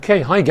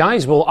Okay, hi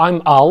guys. Well,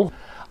 I'm Al,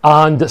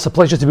 and it's a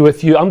pleasure to be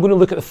with you. I'm going to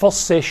look at the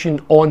first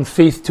session on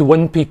faith to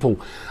win people.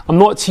 I'm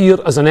not here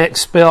as an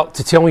expert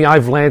to tell you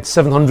I've led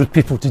 700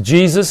 people to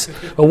Jesus,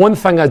 but one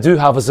thing I do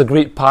have is a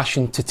great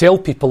passion to tell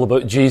people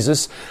about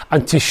Jesus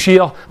and to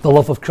share the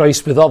love of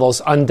Christ with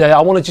others. And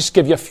I want to just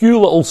give you a few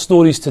little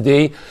stories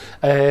today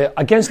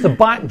against the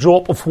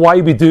backdrop of why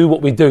we do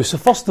what we do. So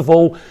first of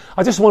all,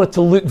 I just wanted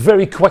to look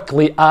very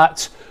quickly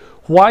at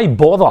why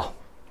bother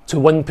to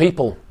win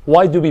people.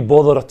 Why do we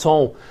bother at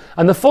all?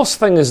 And the first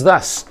thing is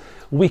this: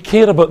 we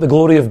care about the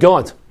glory of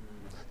God.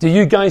 Do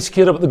you guys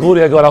care about the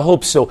glory of God? I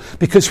hope so.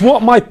 Because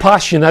what my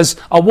passion is,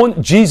 I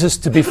want Jesus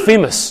to be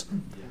famous.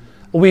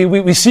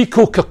 We see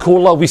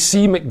Coca-Cola, we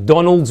see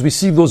McDonald's, we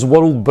see those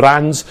world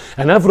brands,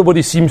 and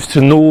everybody seems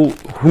to know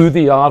who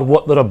they are,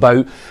 what they're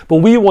about.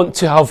 But we want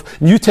to have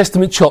New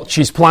Testament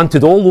churches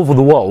planted all over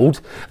the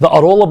world that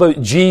are all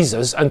about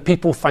Jesus, and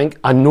people think,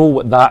 I know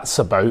what that's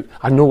about.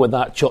 I know what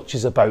that church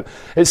is about.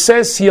 It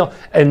says here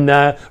in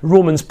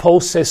Romans, Paul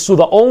says, so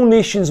that all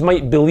nations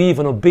might believe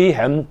and obey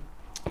him,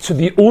 to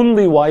the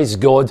only wise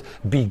God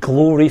be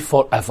glory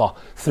forever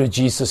through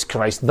Jesus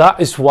Christ. That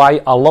is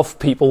why I love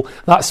people.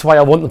 That's why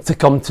I want them to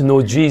come to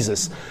know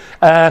Jesus.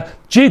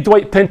 J.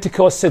 Dwight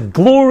Pentecost said,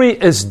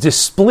 glory is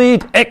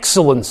displayed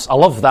excellence. I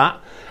love that.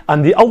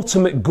 And the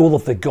ultimate goal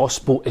of the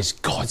gospel is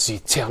God's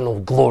eternal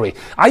glory.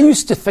 I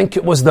used to think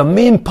it was the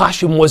main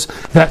passion was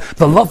that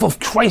the love of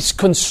Christ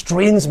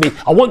constrains me.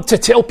 I want to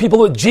tell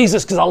people about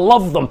Jesus because I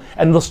love them.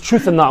 And there's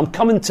truth in that. I'm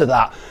coming to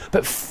that.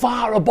 But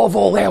far above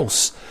all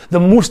else, the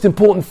most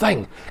important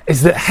thing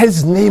is that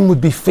his name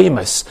would be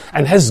famous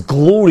and his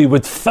glory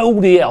would fill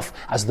the earth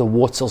as the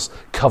waters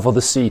cover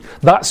the sea.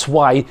 That's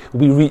why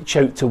we reach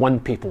out to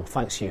win people.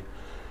 Thanks, you.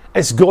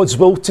 It's God's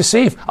will to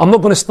save. I'm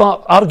not going to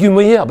start arguing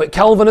with you about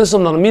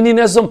Calvinism and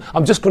Arminianism.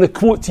 I'm just going to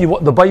quote to you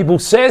what the Bible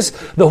says.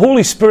 The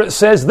Holy Spirit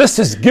says this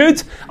is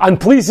good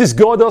and pleases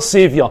God our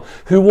Saviour,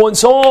 who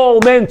wants all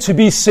men to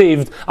be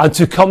saved and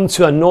to come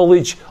to a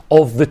knowledge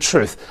of the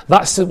truth.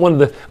 That's one of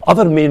the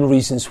other main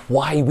reasons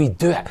why we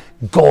do it.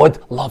 God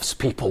loves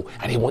people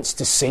and he wants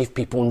to save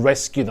people and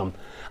rescue them.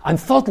 And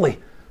thirdly,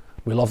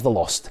 we love the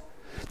lost.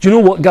 Do you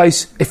know what,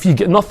 guys? If you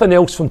get nothing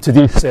else from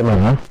today's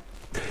seminar,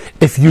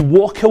 if you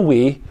walk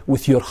away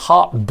with your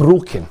heart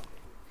broken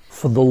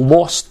for the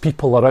lost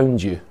people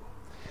around you,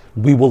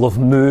 we will have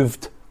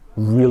moved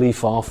really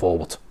far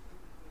forward.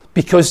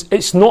 Because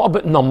it's not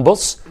about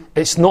numbers,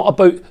 it's not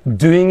about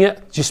doing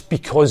it just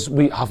because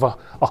we have a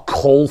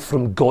call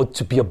from God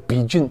to be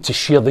obedient, to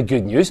share the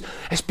good news.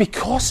 It's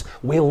because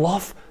we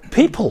love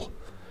people.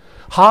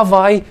 Have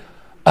I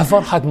ever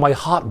had my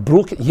heart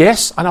broken?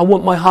 Yes, and I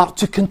want my heart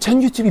to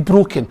continue to be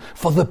broken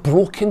for the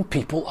broken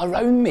people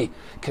around me,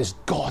 because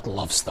God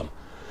loves them.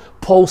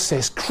 Paul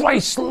says,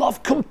 Christ's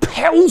love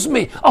compels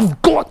me.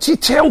 I've got to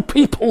tell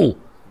people.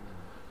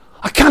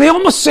 I can't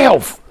help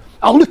myself.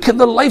 I look at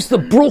the lives, the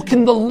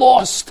broken, the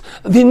lost.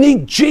 They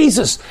need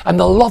Jesus and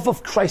the love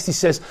of Christ. He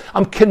says,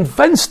 I'm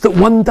convinced that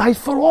one died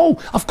for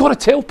all. I've got to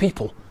tell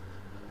people.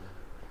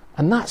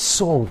 And that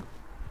song,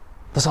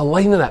 there's a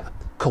line in it,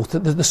 called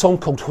the song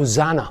called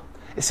Hosanna.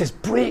 It says,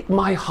 break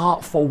my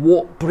heart for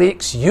what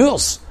breaks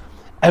yours.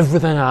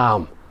 Everything I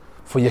am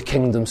for your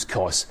kingdom's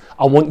cause.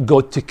 I want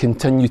God to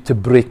continue to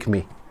break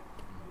me.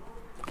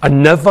 I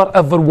never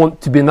ever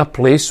want to be in a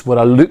place where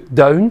I look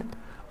down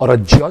or I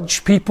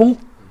judge people.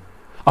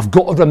 I've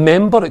got to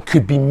remember it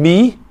could be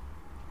me.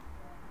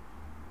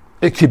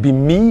 It could be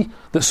me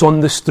that's on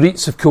the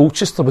streets of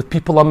Colchester with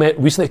people I met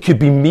recently. It could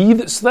be me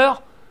that's there.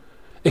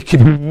 It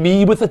could be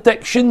me with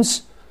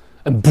addictions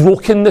and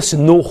brokenness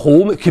and no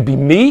home. It could be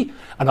me.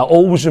 And I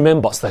always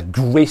remember it's the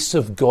grace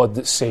of God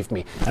that saved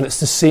me. And it's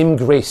the same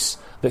grace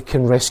that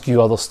can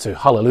rescue others too.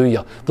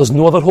 Hallelujah. There's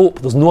no other hope.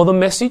 There's no other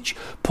message.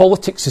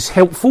 Politics is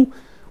helpful.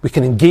 We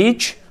can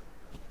engage.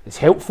 It's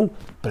helpful.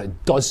 But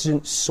it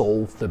doesn't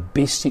solve the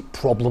basic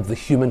problem of the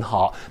human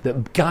heart,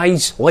 that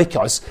guys like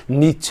us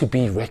need to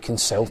be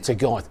reconciled to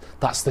God.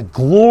 That's the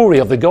glory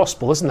of the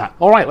gospel, isn't that?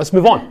 All right, let's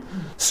move on.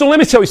 So let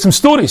me tell you some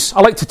stories.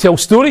 I like to tell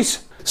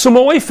stories. So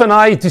my wife and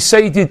I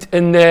decided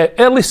in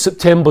early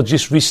September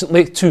just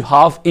recently to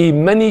have a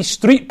mini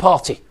street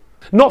party.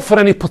 Not for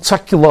any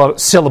particular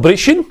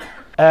celebration.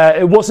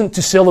 It wasn't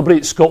to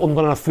celebrate Scotland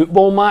winning a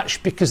football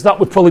match, because that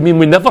would probably mean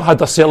we never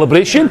had a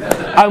celebration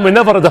and we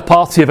never had a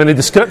party of any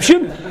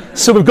description.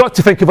 So we've got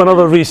to think of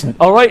another reason,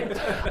 all right?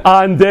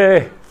 And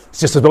it's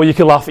just as well you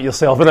can laugh at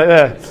yourself, isn't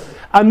it?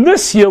 And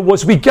this year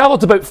we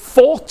gathered about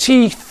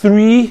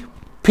 43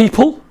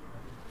 people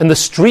in the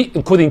street,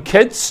 including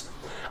kids.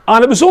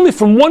 And it was only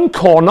from one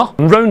corner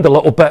and round a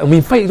little bit, and we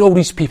invited all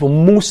these people.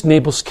 Most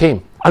neighbours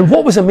came. And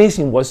what was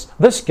amazing was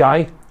this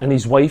guy and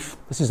his wife,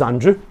 this is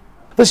Andrew,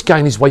 this guy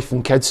and his wife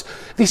and kids,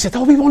 they said,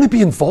 we want to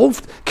be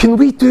involved. Can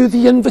we do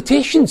the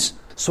invitations?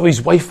 So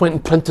his wife went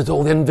and printed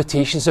all the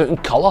invitations out in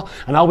colour,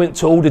 and I went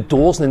to all the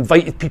doors and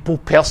invited people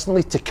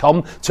personally to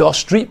come to our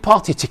street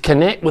party to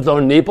connect with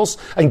our neighbours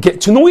and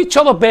get to know each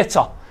other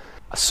better.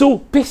 So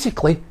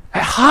basically,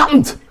 it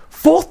happened.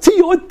 40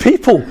 odd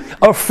people.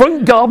 Our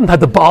front garden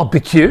had a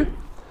barbecue.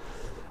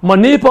 My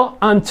neighbour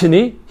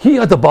Anthony, he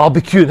had a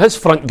barbecue in his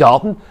front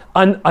garden,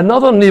 and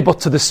another neighbour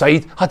to the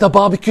side had a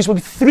barbecue. So we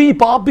had 3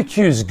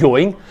 barbecues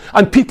going,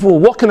 and people were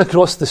walking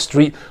across the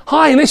street.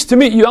 Hi, nice to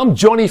meet you. I'm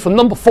Johnny from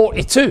number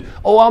 42.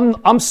 Oh,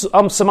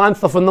 I'm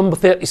Samantha from number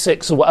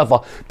 36 or whatever.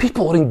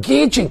 People are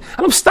engaging,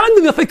 and I'm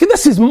standing there thinking,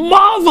 this is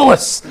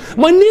marvellous.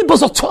 My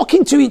neighbours are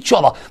talking to each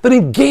other. They're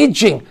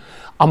engaging.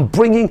 I'm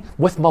bringing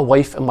with my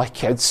wife and my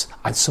kids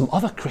and some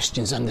other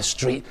Christians in the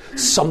street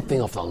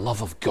something of the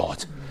love of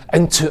God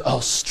into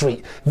our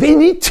street. They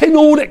need to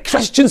know that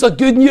Christians are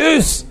good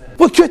news.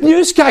 We're good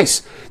news,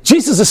 guys.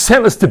 Jesus has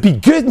sent us to be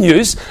good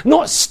news,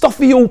 not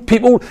stuffy old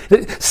people,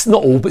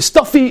 not old, but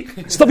stuffy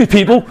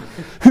people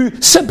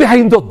who sit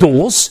behind their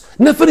doors,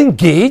 never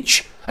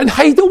engage, and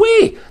hide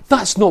away.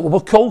 That's not what we're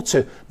called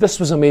to. This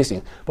was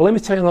amazing. But let me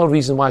tell you another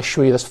reason why I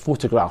show you this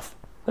photograph.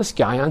 This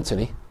guy,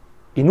 Anthony,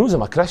 he knows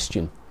I'm a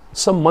Christian.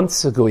 Some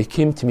months ago, he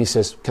came to me and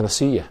says, can I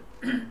see you?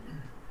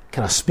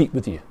 Can I speak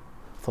with you?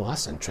 I thought,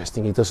 that's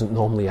interesting. He doesn't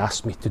normally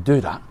ask me to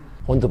do that.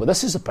 I wonder what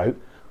this is about.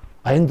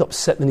 I end up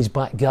sitting in his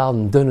back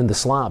garden down in the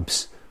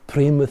slabs,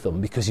 praying with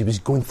him because he was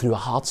going through a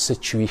hard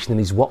situation in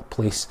his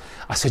workplace.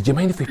 I said, do you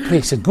mind if we pray?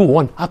 He said, go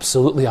on.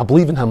 Absolutely. I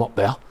believe in him up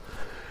there.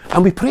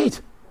 And we prayed.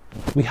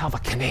 We have a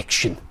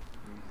connection.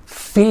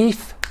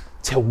 Faith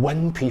to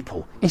win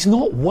people. He's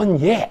not won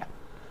yet.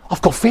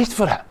 I've got faith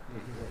for it.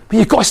 But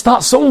you've got to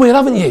start somewhere,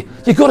 haven't you?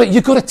 You've got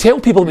to tell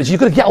people about it.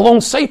 You've got to get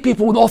alongside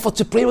people and offer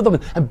to pray with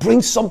them and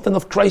bring something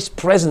of Christ's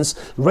presence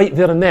right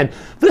there and then.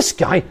 This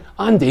guy,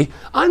 Andy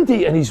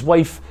and his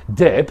wife,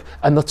 Deb,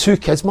 and their 2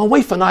 kids, my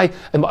wife and I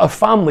and our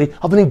family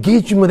have been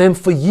engaging with them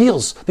for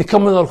years. They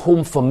come in our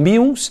home for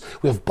meals.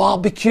 We have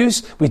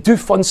barbecues. We do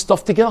fun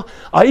stuff together.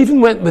 I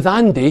even went with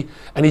Andy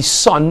and his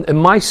son and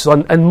my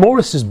son and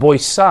Morris's boy,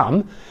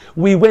 Sam.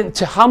 We went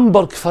to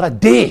Hamburg for a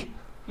day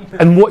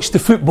and watched the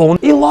football.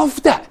 He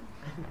loved it.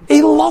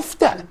 He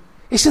loved it.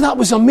 He said that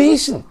was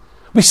amazing.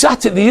 We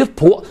sat at the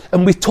airport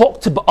and we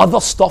talked about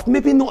other stuff,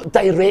 maybe not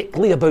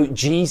directly about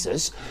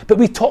Jesus, but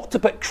we talked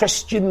about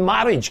Christian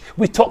marriage.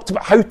 We talked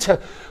about how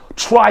to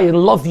try and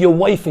love your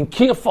wife and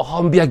care for her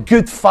and be a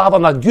good father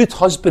and a good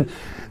husband.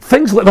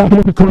 Things like that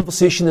in the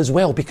conversation as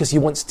well, because he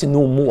wants to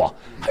know more.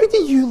 How do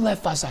you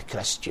live as a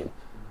Christian?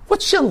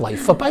 What's your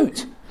life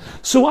about?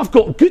 So I've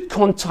got good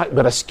contact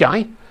with this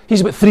guy. He's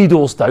about 3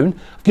 doors down.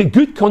 I've got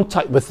good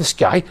contact with this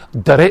guy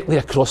directly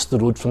across the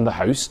road from the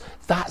house.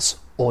 That's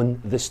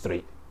on the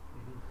street.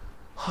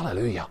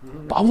 Hallelujah.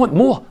 But I want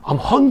more. I'm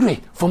hungry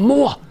for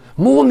more.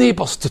 More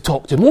neighbours to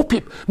talk to. More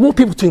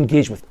people to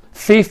engage with.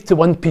 Faith to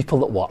win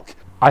people at work.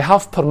 I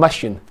have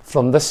permission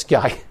from this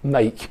guy,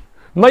 Mike.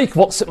 Mike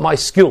works at my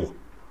school.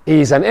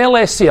 He's an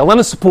LSA, a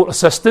learning support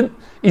assistant.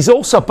 He's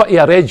also a bit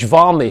of a Reg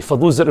Varney, for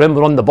those that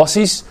remember on the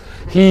buses.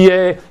 He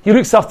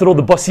looks after all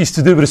the buses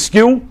to do with the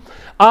school.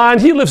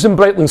 And he lives in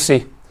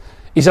Brightlingsea.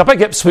 He's a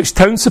big Ipswich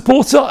Town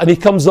supporter, and he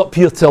comes up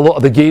here to a lot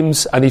of the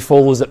games, and he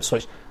follows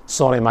Ipswich.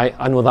 Sorry, mate,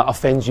 I know that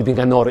offends you being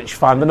a Norwich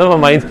fan, but never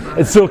mind.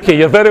 It's okay,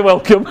 you're very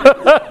welcome.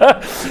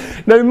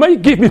 Now,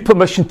 Mike gave me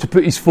permission to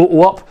put his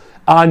photo up,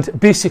 and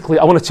basically,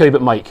 I want to tell you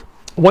about Mike.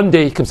 One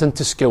day, he comes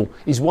into school.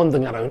 He's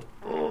wandering around.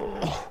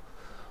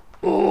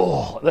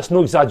 That's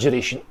no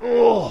exaggeration.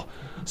 I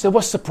said,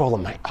 what's the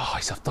problem, mate?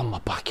 He said, I've done my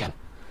back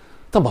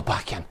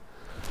in.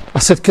 I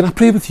said, can I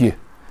pray with you?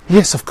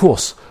 Yes, of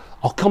course.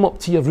 I'll come up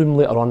to your room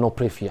later on and I'll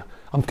pray for you.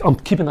 I'm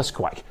keeping this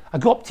quick. I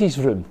go up to his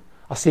room.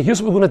 I say,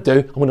 here's what we're going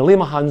to do. I'm going to lay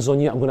my hands on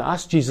you. I'm going to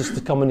ask Jesus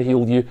to come and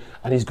heal you.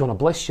 And he's going to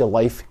bless your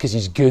life because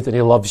he's good and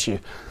he loves you.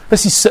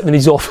 This is sitting in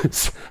his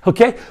office.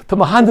 Okay? Put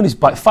my hand on his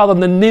back. Father, in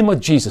the name of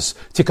Jesus,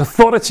 take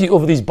authority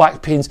over these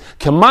back pains.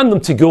 Command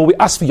them to go. We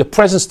ask for your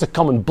presence to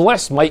come and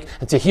bless Mike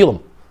and to heal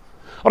him.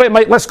 All right,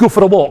 Mike, let's go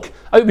for a walk.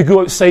 Out we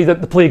go outside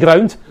at the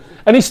playground.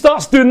 And he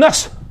starts doing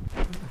this.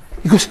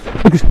 He goes,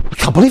 I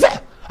can't believe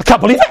it. I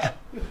can't believe it.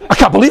 I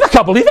can't believe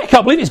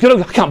it. He's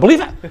going, I can't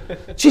believe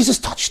it. Jesus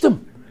touched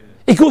him.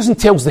 He goes and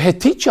tells the head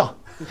teacher.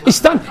 He's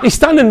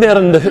standing there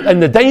in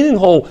the dining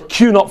hall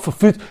queuing up for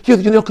food. You're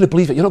not going to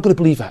believe it. You're not going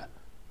to believe it.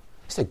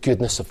 It's the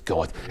goodness of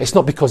God. It's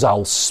not because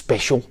I'm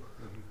special.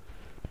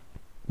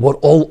 We're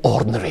all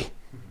ordinary.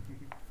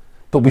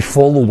 But we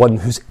follow one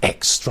who's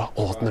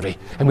extraordinary.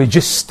 And we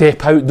just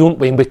step out, don't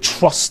we? And we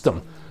trust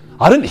him.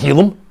 I didn't heal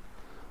him.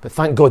 But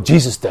thank God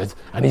Jesus did,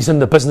 and he's in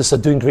the business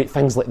of doing great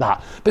things like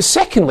that. But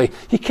secondly,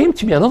 he came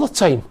to me another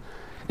time.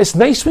 It's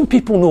nice when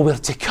people know where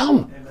to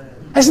come,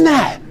 isn't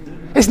it?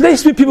 It's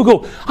nice when people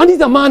go, I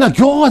need a man of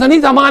God, I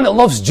need a man that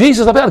loves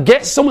Jesus, I better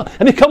get someone,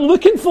 and they come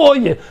looking for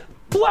you.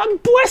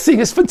 Blessing,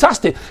 it's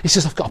fantastic. He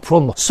says, I've got a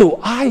problem. So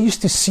I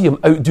used to see him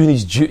out doing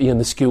his duty in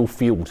the school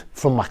field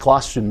from my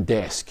classroom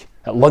desk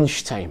at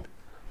lunchtime.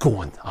 Go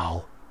on,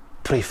 Al,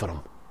 pray for him.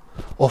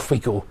 Off we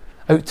go,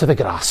 out to the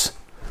grass.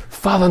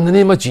 Father, in the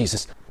name of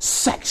Jesus.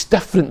 6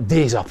 different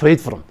days I prayed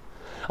for him.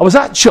 I was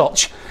at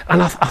church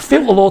and I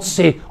felt the Lord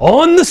say,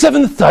 on the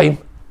 7th time,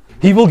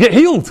 he will get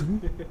healed.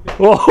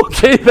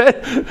 Okay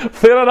then,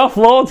 fair enough,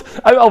 Lord.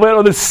 Out I went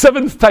on the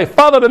 7th time.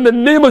 Father, in the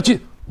name of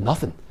Jesus.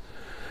 Nothing.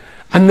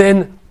 And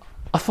then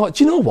I thought,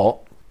 do you know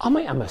what? I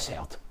might have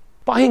misheard,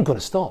 but I ain't going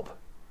to stop.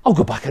 I'll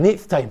go back an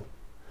 8th time.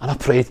 And I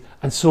prayed,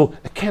 and so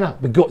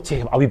we got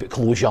to a wee bit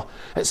closure.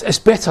 It's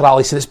better,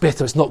 Ali said, it's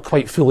better, it's not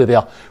quite fully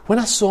there. When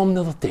I saw him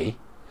the other day,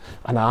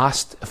 and I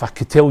asked if I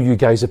could tell you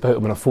guys about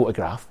him in a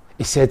photograph,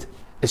 he said,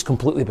 it's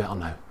completely better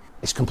now.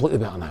 It's completely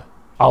better now.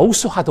 I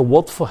also had a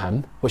word for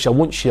him, which I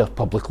won't share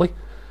publicly.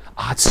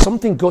 I had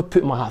something God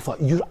put in my heart. I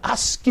thought, you're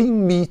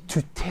asking me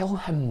to tell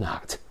him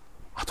that?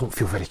 I don't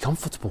feel very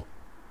comfortable.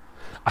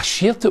 I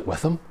shared it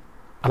with him.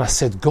 And I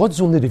said,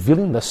 God's only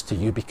revealing this to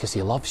you because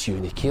he loves you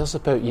and he cares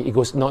about you. He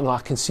goes, no, I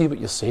can see what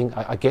you're saying.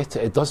 I get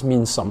it. It does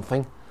mean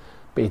something.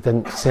 But he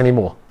didn't say any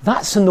more.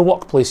 That's in the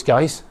workplace,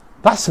 guys.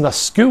 That's in a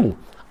school.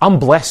 I'm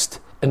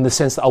blessed in the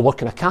sense that I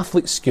work in a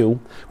Catholic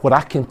school where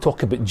I can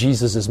talk about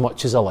Jesus as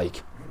much as I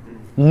like.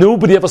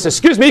 Nobody ever says,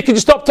 excuse me, can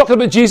you stop talking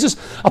about Jesus?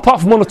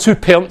 Apart from one or two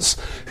parents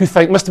who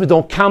think, Mr.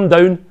 McDonald, calm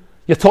down.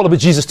 You're talking about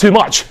Jesus too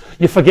much.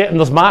 You're forgetting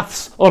there's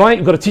maths. All right,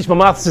 you've got to teach my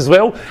maths as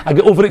well. I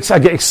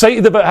get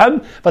excited about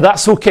him, but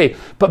that's okay.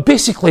 But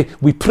basically,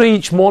 we pray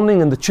each morning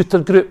in the tutor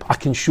group. I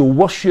can show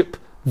worship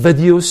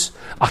videos.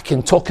 I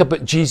can talk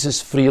about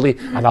Jesus freely,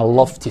 and I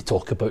love to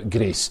talk about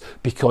grace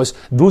because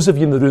those of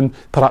you in the room,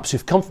 perhaps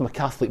who've come from a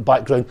Catholic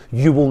background,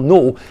 you will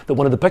know that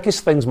one of the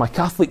biggest things my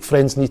Catholic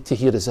friends need to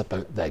hear is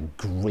about the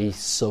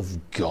grace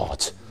of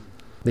God.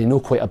 They know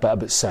quite a bit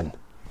about sin.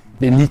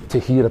 They need to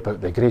hear about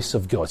the grace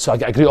of God. So I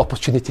get a great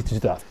opportunity to do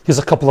that. Here's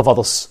a couple of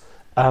others.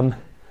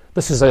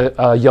 This is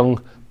a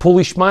young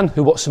Polish man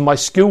who works in my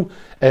school.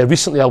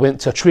 Recently I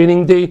went to a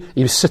training day.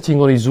 He was sitting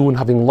on his own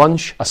having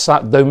lunch. I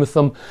sat down with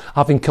him,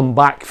 having come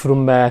back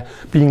from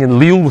being in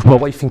Lille with my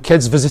wife and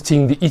kids,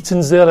 visiting the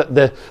Eatons there at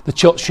the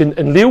church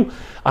in Lille.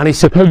 And he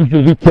said, how was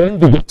your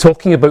weekend? We were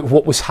talking about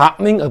what was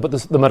happening, about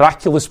the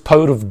miraculous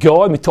power of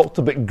God. We talked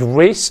about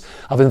grace.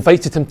 I've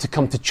invited him to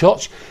come to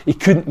church. He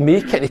couldn't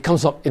make it. And he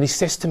comes up and he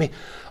says to me,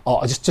 oh,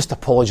 I just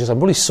apologise. I'm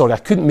really sorry. I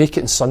couldn't make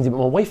it on Sunday, but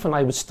my wife and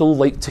I would still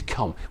like to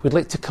come. We'd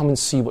like to come and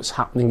see what's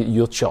happening at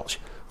your church.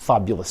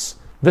 Fabulous.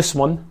 This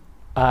one,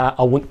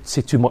 I won't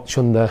say too much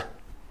on the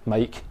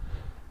mic,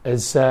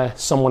 is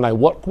someone I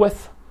work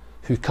with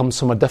who comes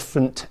from a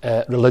different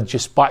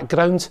religious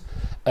background,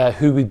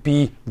 who would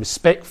be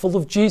respectful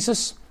of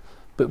Jesus,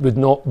 but would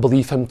not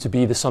believe him to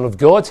be the Son of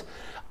God.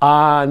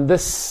 And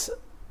this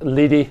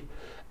lady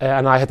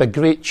and I had a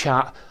great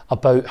chat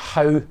about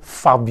how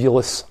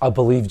fabulous I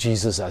believe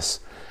Jesus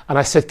is. And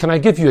I said, can I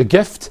give you a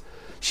gift?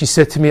 She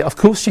said to me, of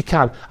course you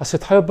can. I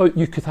said, how about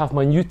you could have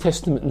my New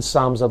Testament and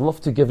Psalms? I'd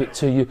love to give it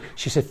to you.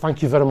 She said,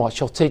 thank you very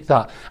much. I'll take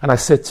that. And I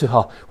said to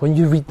her, when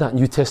you read that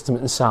New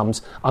Testament and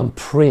Psalms, I'm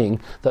praying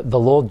that the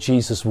Lord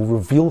Jesus will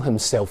reveal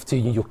himself to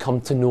you. You'll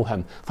come to know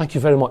him. Thank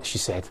you very much, she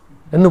said,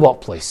 in the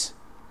workplace.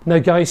 Now,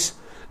 guys,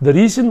 the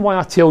reason why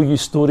I tell you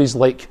stories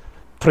like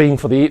praying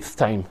for the 8th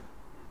time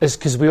is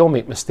because we all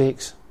make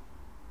mistakes.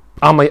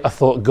 I might have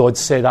thought God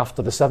said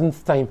after the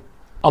 7th time.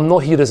 I'm not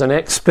here as an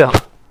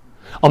expert.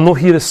 I'm not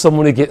here as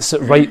someone who gets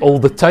it right all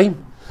the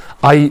time.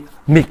 I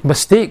make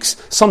mistakes.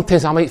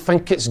 Sometimes I might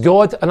think it's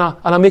God and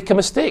I make a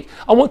mistake.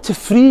 I want to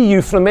free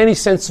you from any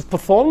sense of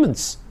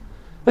performance.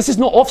 This is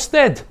not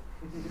Ofsted.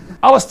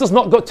 Alistair's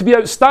not got to be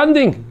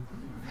outstanding.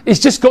 He's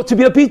just got to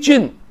be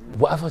obedient.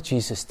 Whatever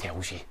Jesus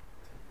tells you,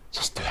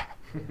 just do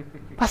it.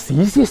 That's the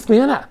easiest way,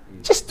 isn't it?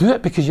 Just do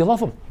it because you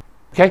love him.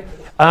 Okay?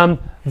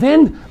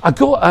 Then I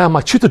got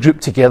my tutor group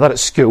together at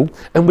school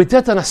and we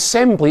did an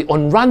assembly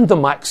on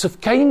random acts of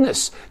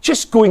kindness,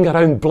 just going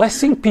around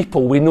blessing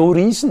people with no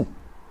reason,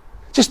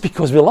 just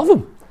because we love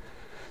them.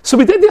 So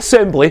we did the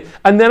assembly,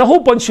 and then a whole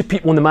bunch of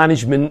people in the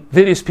management,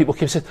 various people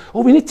came and said,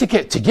 oh, we need to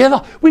get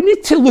together. We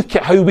need to look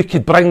at how we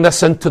could bring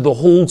this into the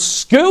whole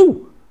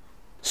school.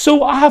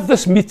 So I have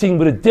this meeting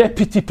with a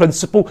deputy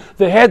principal,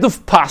 the head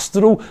of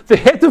pastoral, the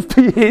head of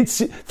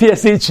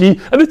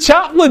PSHE, and the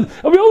chaplain.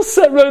 And we all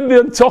sit around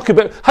there and talk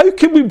about how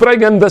can we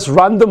bring in this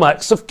random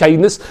acts of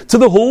kindness to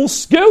the whole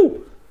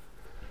school.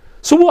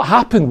 So what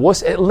happened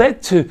was it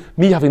led to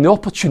me having the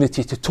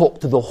opportunity to talk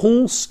to the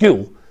whole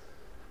school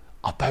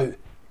about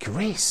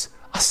grace.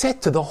 I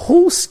said to the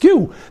whole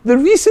school, the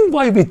reason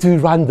why we do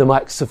random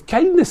acts of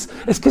kindness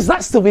is because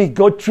that's the way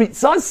God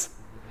treats us.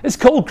 It's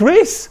called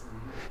grace.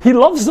 He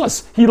loves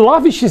us. He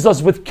lavishes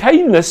us with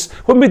kindness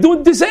when we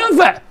don't deserve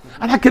it.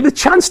 And I get the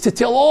chance to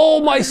tell all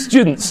my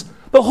students,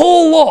 the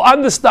whole lot,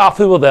 and the staff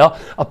who were there,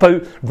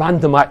 about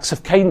random acts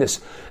of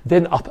kindness.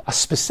 Then a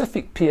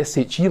specific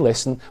PSHE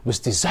lesson was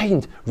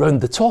designed round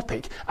the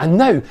topic. And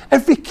now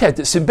every kid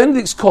at St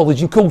Benedict's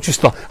College in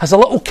Colchester has a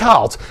little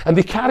card and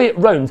they carry it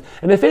round.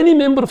 And if any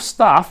member of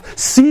staff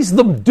sees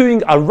them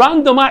doing a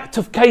random act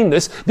of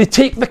kindness, they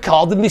take the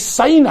card and they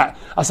sign it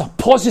as a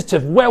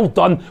positive, well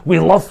done, we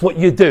love what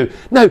you do.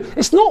 Now,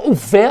 it's not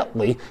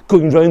overtly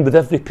going round with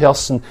every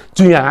person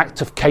doing an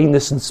act of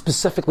kindness and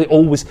specifically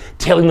always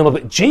telling them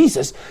about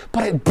Jesus,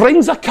 but it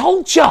brings a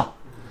culture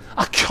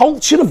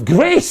of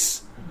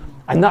grace.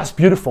 And that's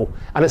beautiful.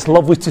 And it's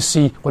lovely to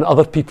see when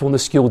other people in the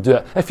school do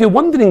it. If you're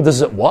wondering,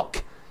 does it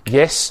work?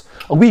 Yes.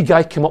 A wee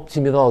guy came up to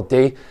me the other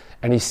day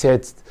and he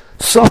said,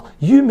 sir,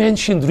 you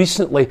mentioned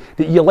recently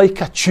that you like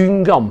a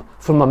chewing gum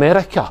from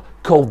America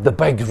called the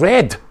Big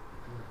Red.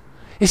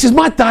 He says,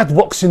 my dad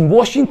works in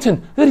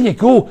Washington. There you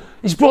go.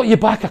 He's brought you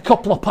back a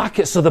couple of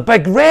packets of the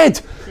Big Red.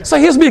 So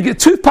here's me get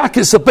 2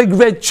 packets of Big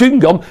Red chewing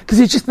gum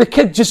because the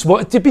kid just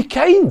wanted to be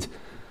kind.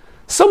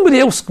 Somebody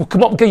else will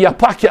come up and give you a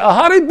packet of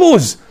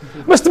Haribos.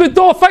 Mr.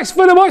 McDowell, thanks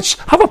very much.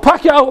 Have a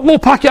little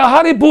packet of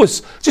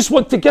Haribos. Just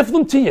want to give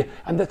them to you.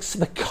 And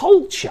the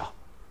culture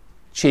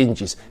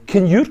changes.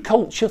 Can your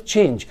culture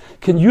change?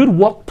 Can your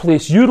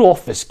workplace, your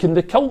office, can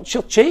the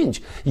culture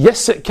change?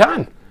 Yes, it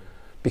can.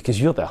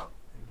 Because you're there.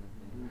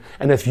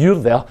 And if you're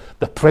there,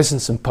 the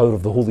presence and power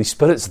of the Holy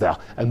Spirit's there.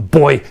 And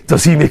boy,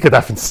 does he make a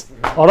difference.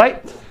 All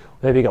right?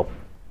 There we go.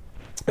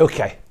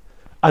 Okay.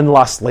 And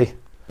lastly,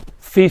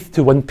 faith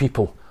to win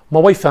people. My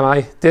wife and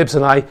I, Debs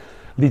and I,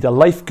 lead a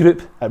life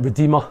group at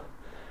Redeemer.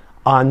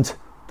 And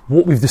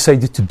what we've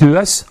decided to do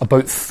is,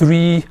 about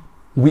 3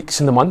 weeks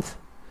in the month,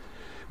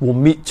 we'll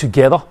meet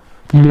together,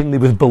 mainly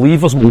with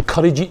believers, and we'll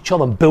encourage each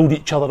other and build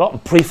each other up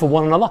and pray for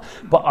one another.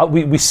 But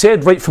we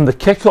said right from the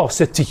kick-off,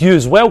 said to you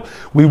as well,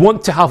 we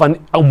want to have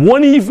a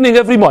one evening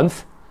every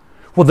month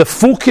where the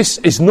focus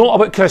is not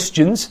about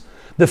Christians.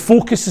 The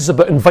focus is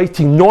about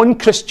inviting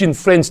non-Christian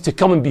friends to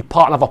come and be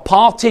part of a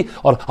party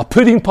or a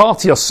pudding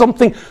party or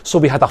something. So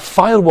we had a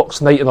fireworks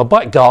night in our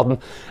back garden,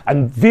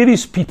 and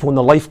various people in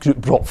the life group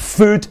brought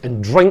food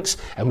and drinks,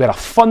 and we had a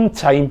fun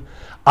time.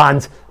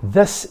 And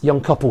this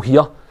young couple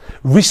here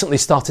recently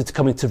started to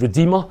come into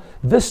Redeemer.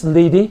 This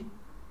lady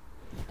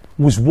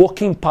was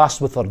walking past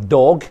with her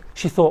dog.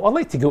 She thought, I'd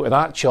like to go to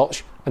that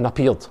church, and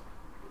appeared.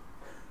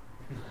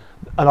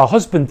 And her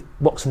husband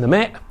works in the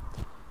Met.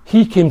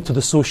 He came to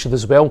the social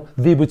as well.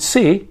 They would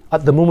say,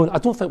 at the moment, I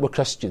don't think we're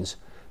Christians,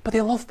 but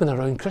they love being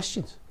around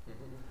Christians.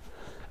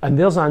 And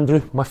there's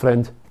Andrew, my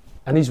friend,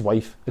 and his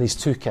wife, and his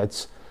 2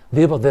 kids.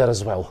 They were there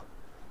as well.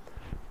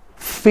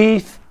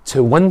 Faith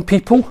to win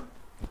people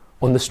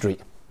on the street.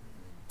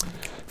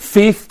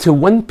 Faith to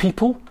win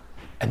people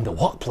in the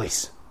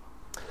workplace.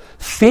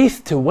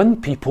 Faith to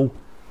win people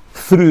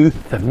through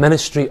the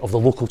ministry of the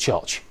local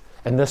church.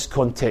 In this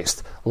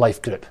context,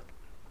 life group.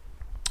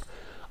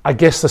 I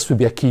guess this would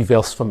be a key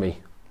verse for me.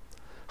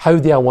 How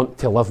do I want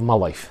to live my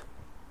life?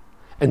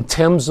 In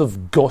terms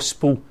of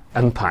gospel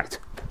impact.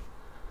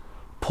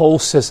 Paul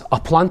says, I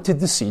planted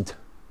the seed.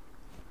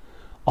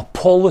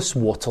 Apollos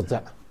watered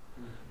it.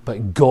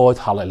 But God,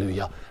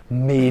 hallelujah,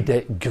 made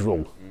it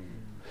grow.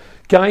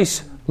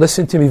 Guys,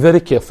 listen to me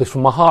very carefully.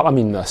 From my heart, I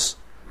mean this.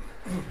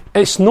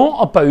 It's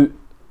not about,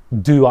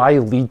 do I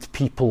lead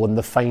people in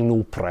the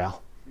final prayer?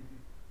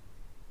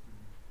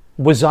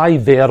 Was I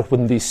there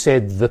when they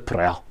said the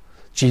prayer?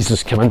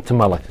 Jesus came into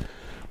my life.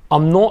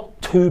 I'm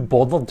not too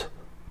bothered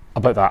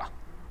about that.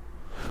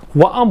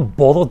 What I'm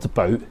bothered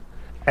about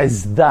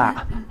is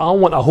that I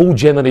want a whole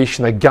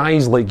generation of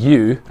guys like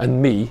you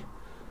and me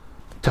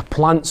to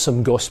plant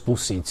some gospel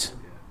seeds.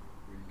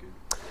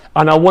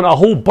 And I want a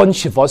whole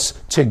bunch of us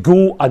to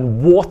go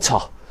and water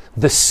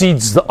the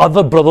seeds that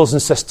other brothers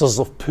and sisters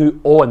have put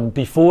on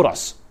before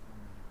us.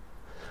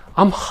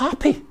 I'm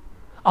happy.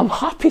 I'm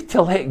happy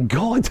to let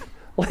God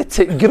let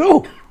it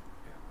grow.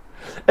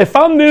 If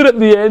I'm there at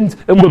the end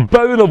and we're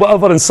bowing or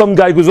whatever and some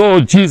guy goes, oh,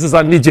 Jesus,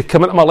 I need you to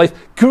come into my life.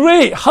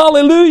 Great,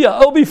 hallelujah,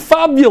 it'll be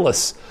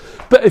fabulous.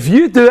 But if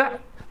you do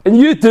it, and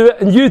you do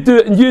it, and you do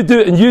it, and you do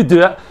it, and you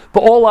do it,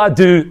 but all I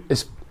do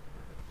is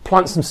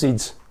plant some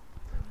seeds,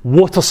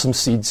 water some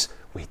seeds,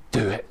 we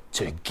do it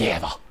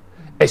together.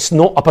 It's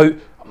not about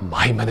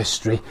my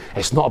ministry.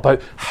 It's not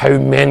about how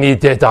many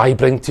did I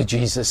bring to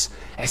Jesus.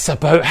 It's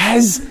about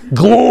His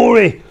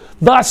glory.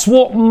 That's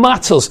what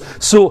matters.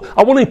 So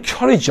I want to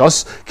encourage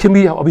us. Are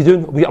we a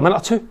minute or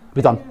 2? Are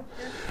we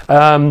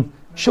done?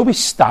 Shall we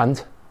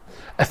stand?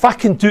 If I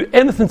can do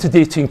anything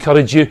today to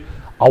encourage you,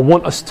 I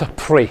want us to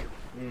pray.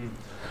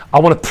 I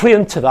want to pray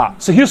into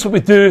that. So here's what we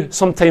do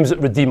sometimes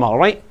at Redeemer, all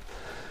right?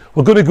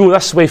 We're going to go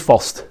this way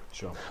first.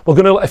 Sure. We're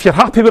going to, if you're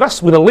happy with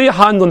us, we're going to lay a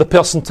hand on the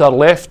person to our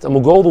left and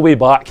we'll go all the way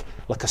back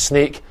like a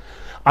snake.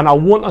 And I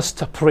want us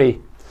to pray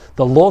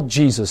the Lord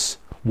Jesus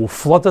will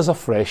flood us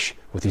afresh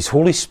with His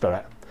Holy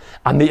Spirit,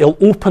 and that He'll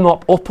open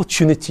up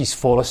opportunities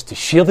for us to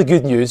share the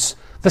good news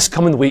this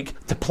coming week,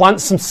 to plant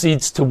some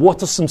seeds, to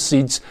water some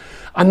seeds,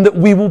 and that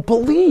we will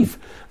believe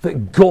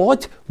that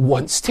God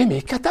wants to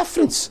make a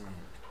difference.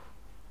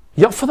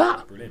 You up for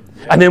that? Yeah.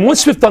 And then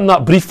once we've done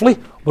that briefly,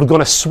 we're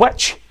going to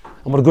switch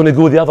and we're going to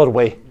go the other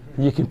way.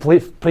 And you can pray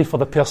for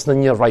the person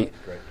on your right.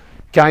 Great.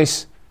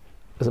 Guys,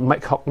 is it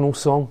Mick Hucknall's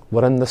song?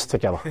 We're in this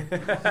together.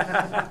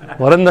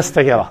 We're in this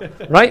together.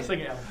 Right?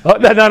 Oh,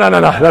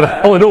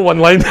 no. Only know one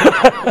line.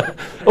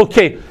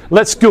 Okay,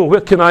 let's go.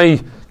 Where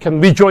can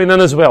we join in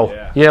as well?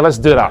 Yeah, let's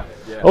do that.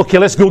 Okay,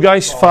 let's go,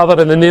 guys.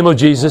 Father, in the name of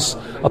Jesus,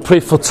 I pray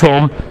for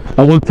Tom.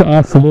 I want to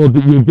ask the Lord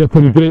that you give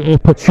him great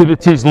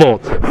opportunities,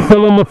 Lord.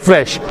 Fill him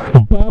afresh.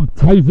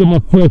 Baptize him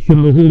afresh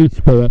in the Holy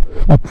Spirit.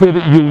 I pray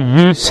that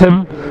you use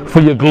him for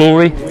your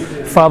glory.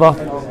 Father,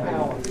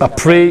 I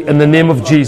pray in the name of Jesus.